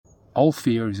all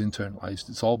fear is internalized.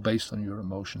 It's all based on your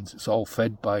emotions. It's all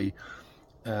fed by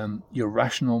your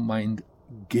rational mind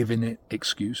giving it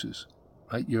excuses,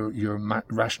 right? Your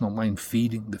rational mind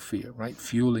feeding the fear, right?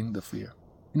 Fueling the fear.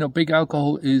 Big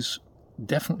alcohol is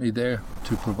definitely there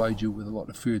to provide you with a lot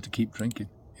of fear to keep drinking.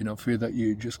 Fear that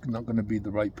you're just not going to be the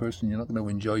right person. You're not going to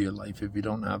enjoy your life if you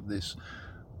don't have this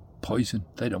poison.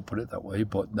 They don't put it that way,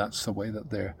 but that's the way that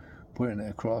they're putting it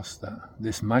across, that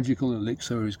this magical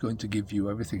elixir is going to give you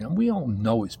everything. And we all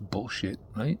know it's bullshit,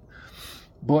 right?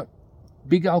 But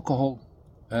big alcohol,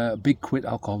 big quit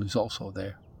alcohol is also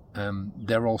there.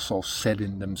 They're also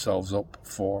setting themselves up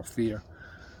for fear.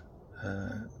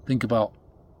 Think about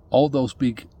all those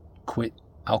big quit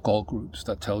alcohol groups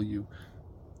that tell you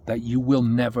that you will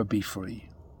never be free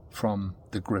from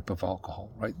the grip of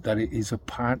alcohol, right? That it is a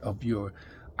part of your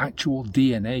actual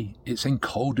DNA. It's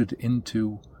encoded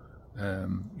into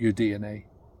your DNA.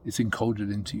 It's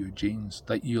encoded into your genes,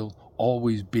 that you'll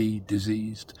always be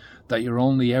diseased, that you're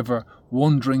only ever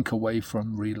one drink away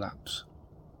from relapse.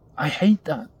 I hate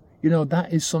that.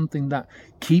 That is something that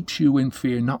keeps you in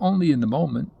fear, not only in the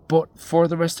moment, but for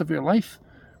the rest of your life.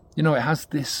 It has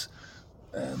this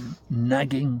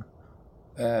nagging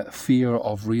fear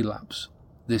of relapse,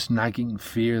 this nagging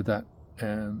fear that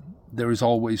there is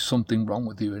always something wrong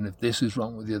with you, and if this is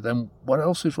wrong with you, then what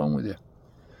else is wrong with you?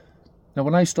 Now,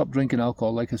 when I stopped drinking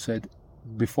alcohol, like I said,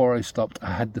 before I stopped,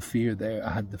 I had the fear there.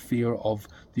 I had the fear of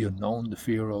the unknown, the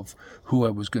fear of who I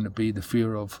was going to be, the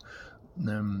fear of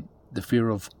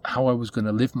how I was going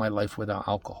to live my life without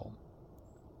alcohol.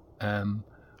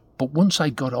 But once I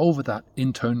got over that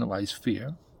internalized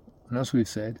fear, and as we've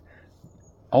said,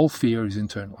 all fear is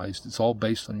internalized. It's all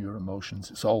based on your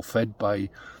emotions. It's all fed by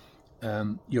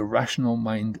your rational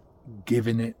mind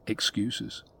giving it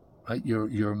excuses, right?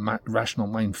 Your rational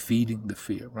mind feeding the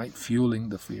fear, right? Fueling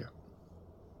the fear.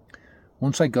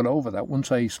 Once I got over that,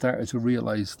 once I started to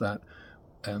realize that,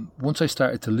 once I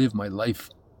started to live my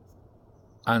life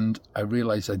and I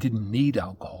realized I didn't need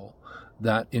alcohol,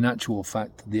 that in actual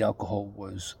fact the alcohol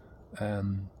was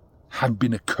had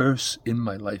been a curse in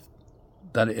my life,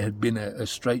 that it had been a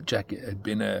straitjacket, it had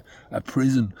been a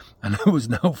prison, and I was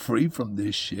now free from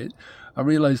this shit, I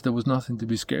realized there was nothing to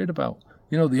be scared about.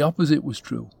 The opposite was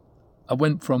true. I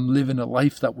went from living a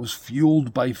life that was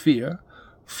fueled by fear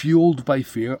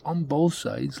on both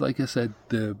sides, like I said,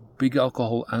 the big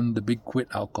alcohol and the big quit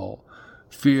alcohol.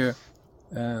 Fear,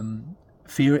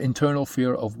 internal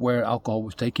fear of where alcohol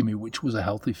was taking me, which was a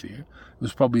healthy fear. It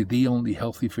was probably the only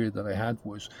healthy fear that I had,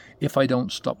 was if I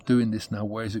don't stop doing this now,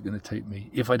 where is it going to take me?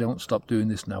 If I don't stop doing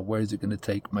this now, where is it going to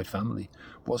take my family?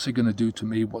 What's it going to do to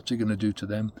me? What's it going to do to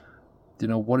them?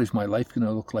 What is my life going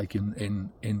to look like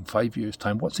in 5 years'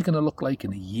 time? What's it going to look like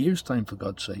in a year's time, for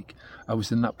God's sake? I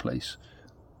was in that place.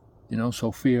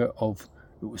 So fear of,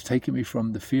 it was taking me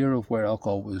from the fear of where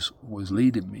alcohol was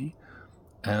leading me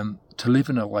to live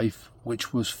in a life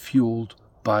which was fueled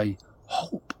by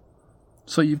hope.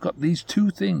 So you've got these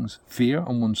two things, fear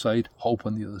on one side, hope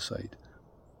on the other side.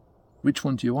 Which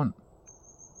one do you want?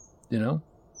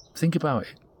 Think about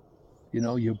it.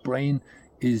 Your brain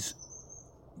is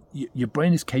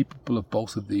capable of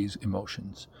both of these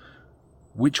emotions.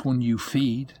 Which one you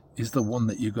feed is the one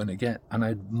that you're going to get. And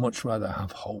I'd much rather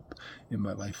have hope in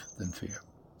my life than fear.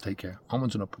 Take care.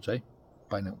 Onwards and upwards, eh?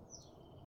 Bye now.